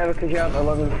 Yeah, because you have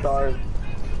 11 stars.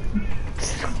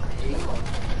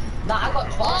 Nah, I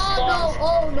got 12 stars.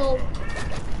 Oh no.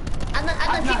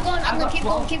 Adnan, keep going,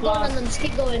 Adnan, just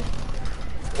keep going.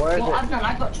 Where is it? Adnan,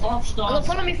 I got 12 stars.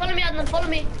 Adnan, follow me, Adnan, follow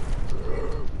me.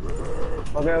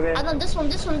 Okay. Adnan, this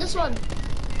one.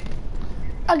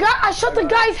 I shot the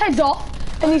guy's head off,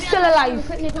 and he's still alive.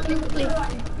 Quickly.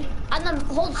 Adnan,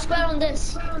 hold square on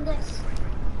this.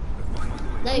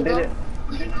 There you Did go. it?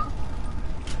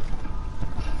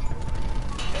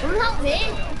 Come help me.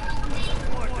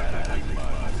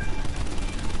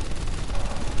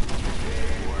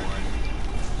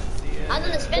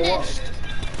 Adnan, it's finished.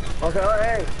 Okay,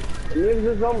 alright. Leave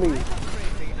the zombie.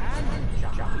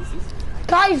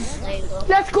 Guys, There you go.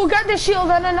 let's go get the shield,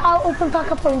 and then I'll open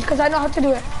pack a punch, because I know how to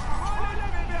do it.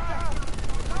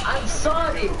 I'm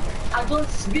sorry. I don't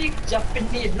speak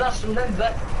Japanese, just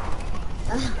remember.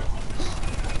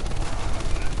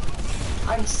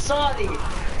 I'm sorry.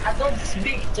 I don't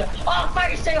speak Japanese. Oh,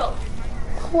 fire sale!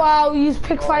 Wow, you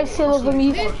pick 5 seal over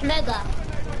me. Move, Mega.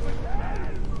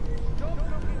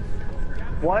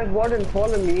 Why is Warden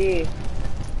following me?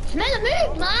 Mega,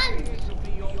 move, man.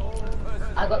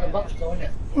 I got the box, don't it?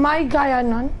 My guy,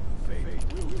 Adnan.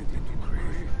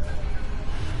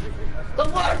 The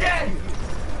warden!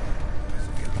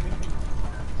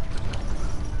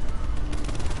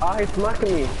 Ah, he's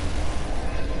smacking me.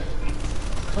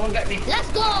 Someone get me. Let's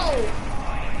go.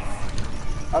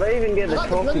 I don't even get I the got the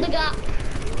trophy. blunder gap.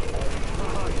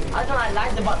 I don't know, I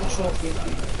lied about the trophy.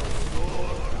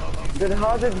 Then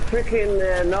how did freaking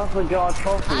Naser get a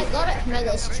trophy? I got it,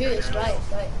 Mega. It's true. It's right.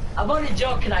 I'm only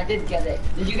joking, I did get it.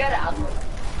 Did you get it,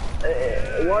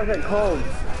 Adnan? What is it called?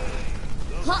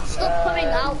 Hot stuff coming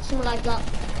out, something like that.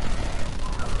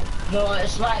 No,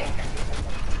 it's like... I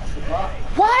forgot.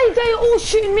 Why are they all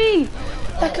shooting me?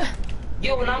 Like,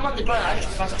 Yo, when I'm on the ground, I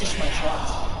just press dish my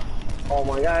shots. Oh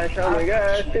my gosh,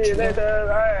 see you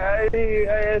later. I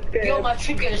escaped. Yo, my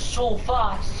trigger is so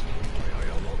fast.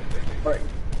 Right.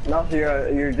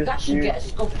 Naser, you're just... That should get a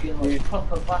scope, you know, it's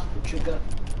proper fast with trigger.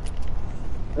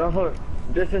 Naser,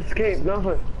 just escape,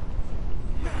 Naser.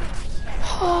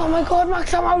 oh my god,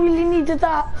 Max, I really needed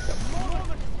that.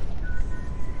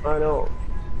 I know.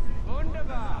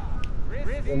 Wunderbar.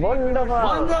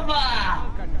 Wunderbar!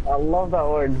 I love that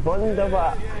word,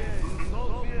 wunderbar.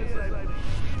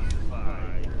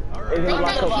 Is it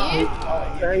like Thank you.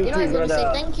 Thank You're not you, even gonna say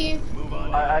brother. thank you.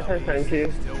 I said thank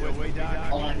you.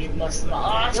 Oh, I need my sniper.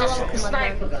 Oh, You're that's welcome, a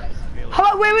sniper, man. guys. How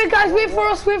about, wait, guys, wait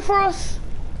for us.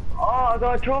 Oh, I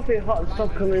got a trophy, hot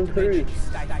stuff coming through.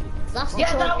 That's the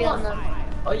Yeah, that trophy on one. them.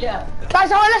 Oh, yeah.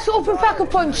 Guys, alright, let's open pack a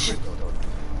punch.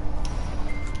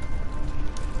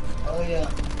 Oh, yeah.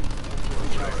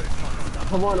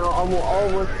 Come on, I'm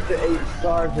almost to 8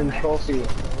 stars in trophy.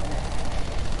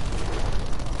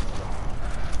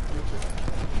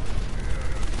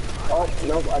 Oh,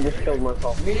 nope, I just killed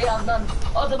myself. Really, Adnan?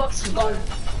 Oh, the box is gone.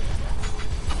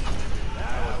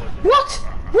 What?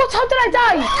 How did I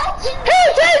die? Who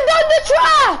turned on the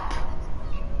trap?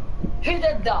 Who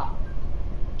did that?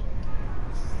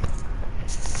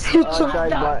 Who I turned?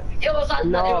 died by... It was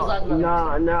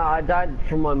Adnan, No, I died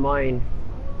from my mind.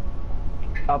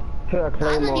 I put a Adnan,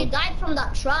 claymore. you died from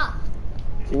that trap.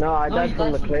 No, I died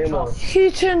from the claymore.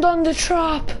 Who turned on the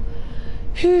trap?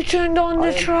 Who turned on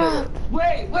the trap?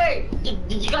 Wait.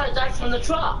 Did you guys die from the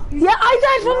trap? Yeah, I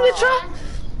died from the trap.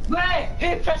 Wait,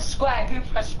 who pressed square?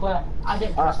 I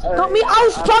didn't press it. Not me, I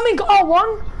was spamming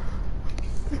R1.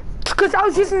 Because I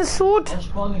was using the sword. I was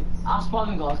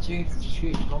spamming R2 to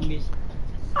shoot zombies.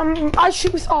 I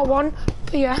shoot with R1,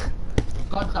 but yeah.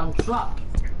 Goddamn trap.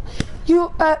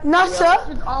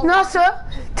 Naser,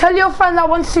 tell your friend that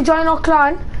wants to join our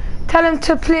clan. Tell him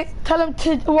to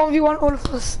 1v1 all of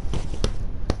us.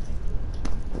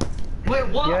 Wait,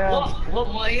 what? Yeah. What,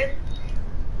 Mohammed?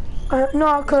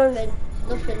 No, cause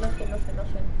Nothing.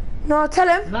 no, tell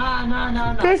him.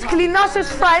 No. Basically, Naser's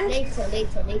friend. Later.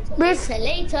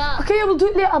 Okay, yeah, we'll do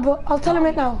it later, but I'll tell him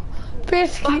it now.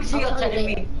 Basically, Fancy you're telling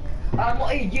me.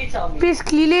 What did you tell me?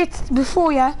 basically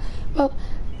before, yeah. Well,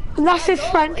 Naser's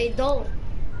friend. Wait, don't.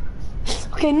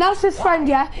 Okay, Naser's friend,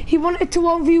 yeah. He wanted to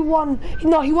 1v1.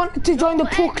 No, he wanted to join the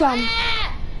pro clan,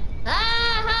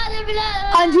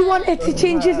 and he wanted to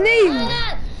change his name.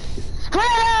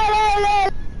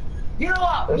 You know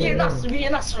what? Me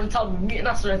and Nasser and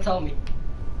tell me.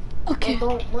 Okay.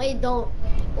 Wait, don't.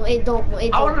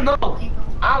 I wanna know.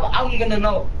 I'm gonna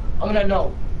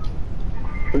know.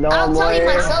 No, I'll tell you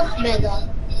Mohammed. myself, Mega.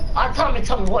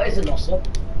 Tell me what is it, Nasser?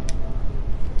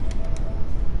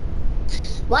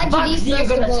 Why'd you leave You're first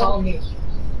gonna of tell all? me.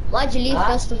 Why'd you leave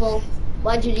first of all?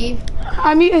 Why'd you leave?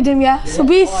 I muted him, yeah. So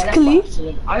basically,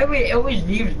 It always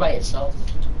leaves by itself.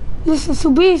 listen. So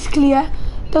basically, yeah,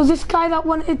 there was this guy that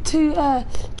wanted to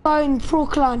join pro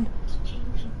clan.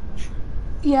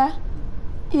 Yeah,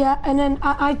 and then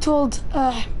I told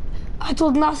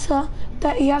Naser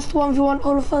that he has to 1v1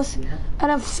 all of us,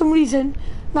 and for some reason,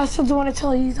 Naser doesn't want to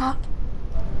tell you that.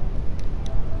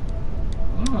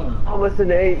 I'm with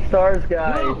the 8 stars,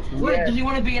 guys. Wait, Yeah. does he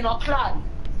want to be in our clan?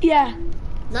 Yeah.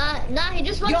 Nah, he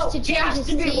just wants to He change has his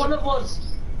to be team. one of us.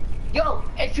 Yo,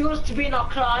 if he wants to be in our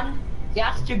clan, he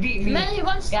has to beat me. Melo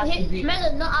wants He has to beat me.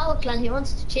 Melo, not our clan. He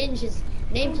wants to change his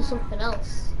name to something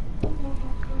else.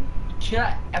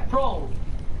 A pro.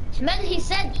 Melo, he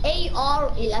said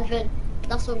AR11.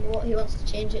 That's what he wants to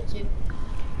change it to.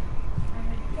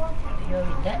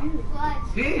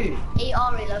 Who?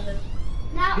 AR11.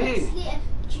 Now Who? it's here.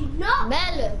 Do not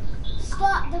Melo,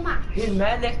 start the match. Who's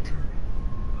Malik?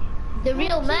 the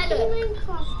real Melo.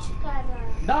 Minecraft together.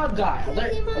 That guy. I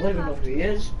don't even know who he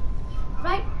is.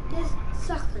 Right, there's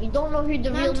soccer. You don't know who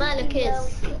the real Malik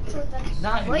is.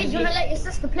 Nah, Why you gonna let your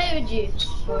sister play with you?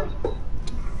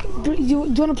 Do you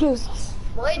want to play with us?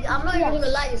 Wait, I'm not even gonna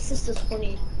lie, your sister's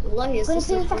funny. Wallahi, your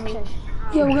sister's funny.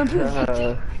 Yeah, we're gonna play with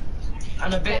us.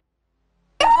 And a bit.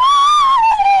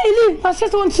 Hey, Lee, my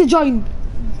sister wants to join.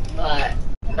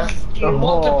 You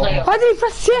want to play. Why did he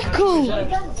press circle?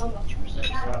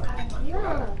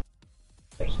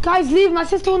 Guys, leave. My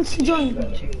sister wants to join.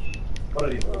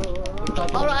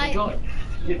 Alright.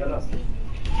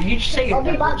 You just say I'll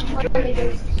be back.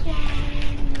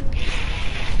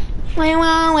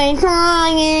 We're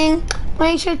crying.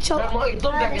 Wait, shut up.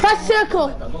 Press circle.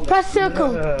 Press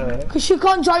circle. Because she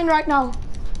can't join right now.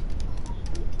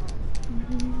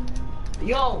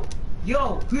 Yo,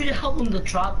 who the hell on the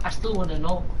trap? I still want to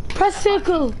know. Press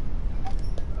circle.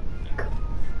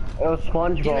 It was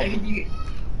SpongeBob.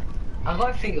 I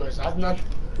gotta think it was Adnan.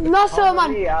 Naser,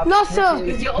 man. Naser.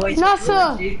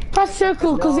 Press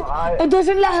circle because it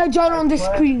doesn't let her join on this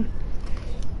screen.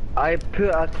 I put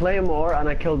a claymore and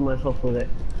I killed myself with it.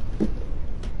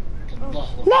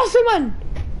 Naser, man.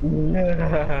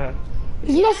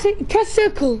 Press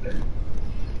circle.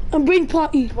 And bring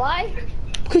party. Why?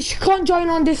 Because she can't join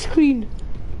on this screen.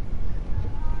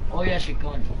 Oh yeah, she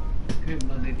can't.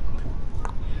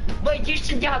 Wait, you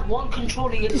said you had one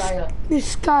controller, you liar.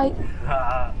 This guy.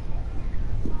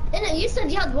 Innit, you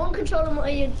said you had one controller, what are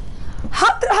you?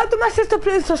 How did my sister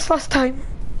play this first time?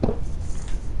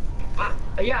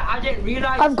 Yeah, I didn't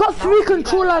realize. I've got 3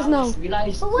 controllers now.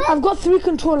 I've got 3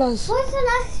 controllers. Where's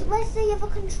the other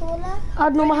controller?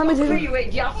 Adnan Mohammed. Wait,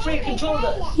 do you have 3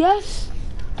 controllers? Yes.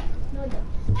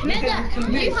 Mega,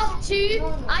 you have 2,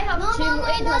 I have 2,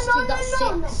 Aid has 2, that's 6.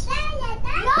 And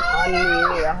me,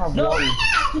 I have No, one. I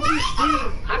could use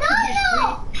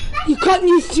 3. You can't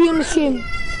use 3 on the same.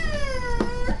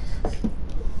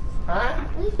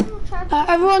 Huh?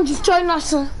 Everyone just join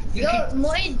Naser. Yo,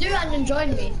 Moed, do and then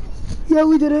join me. Yeah,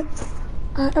 we did it.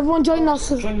 Everyone join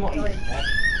Naser. Join what? Join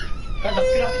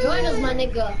us, my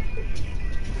nigga.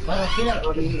 I feel like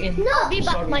I'll be in. I'll be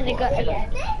back, my nigga.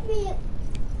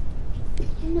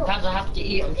 Guys, I have to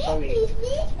eat, I'm sorry.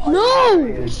 No!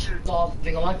 I'm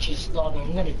starving, I'm actually starving,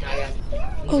 I'm gonna die.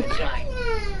 I'm gonna die.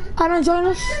 Anna, join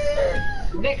us.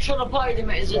 Make sure the party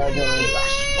limit is in.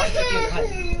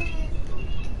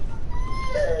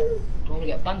 Don't wanna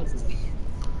get banned for me.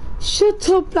 Shut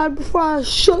up, lad, before I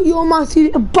shut your mouth, you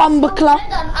little bumper clap.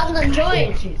 I'm gonna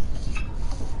join.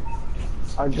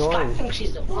 I joined. I think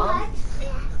she's the one.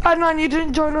 Adnan, you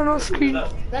didn't join on our screen.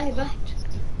 Right.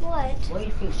 What? Why do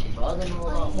you think she's hard and all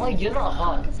that? Why, you're not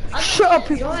hard. Shut up,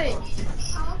 you. Join.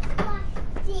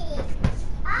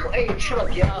 Hey, shut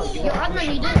up, yeah. Yo,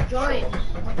 Adnan, you didn't join.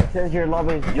 It says your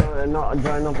lobby is not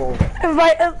joinable.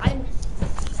 Invite him.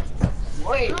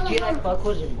 Wait, do you like my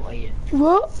cousin, boy?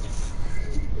 What?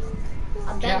 I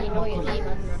barely know your name,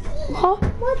 Adnan. Huh?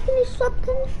 What can you stop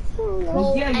controlling?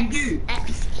 Well, yeah, you do.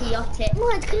 Chaotic.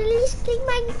 What can you least take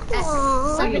my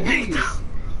Oh, you do.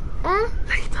 Huh?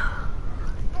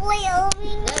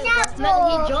 Mehdi,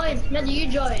 he joined. Mehdi, you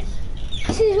joined.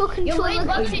 This is your Yo, control. wait,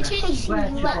 why don't you change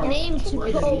that name to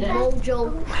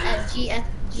Mojo GF?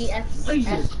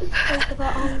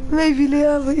 Maybe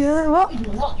later, but yeah. What?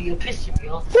 What? You're pissing me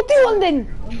off. What do you want then?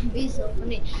 Be so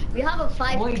funny. We have a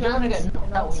 5 Why you don't clans. get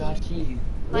knocked out when I see you?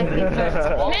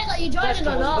 Mehdi, you joined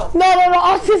or not? No,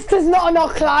 our sister's not in our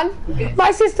clan.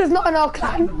 My sister's not in our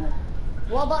clan.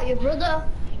 What about your brother?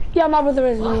 Yeah, my brother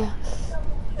is, yeah.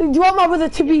 Do you want my brother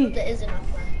to be? Brother is in our clan.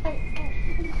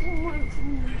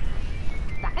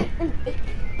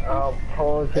 I'll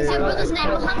pause Is your it. brother's name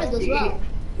Mohammed as well?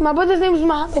 My brother's name is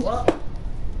Mohammed.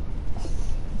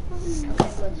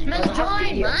 Mehdi,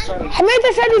 join, man. Hamid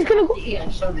said he's gonna go. Yeah,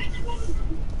 sorry.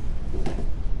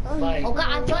 Bye. Oh god,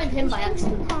 I joined him by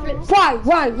accident. Why?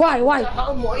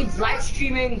 What is live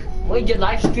streaming? Why are you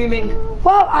live streaming?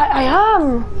 Well, I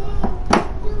am.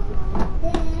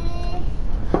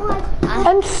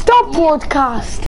 And stop broadcast.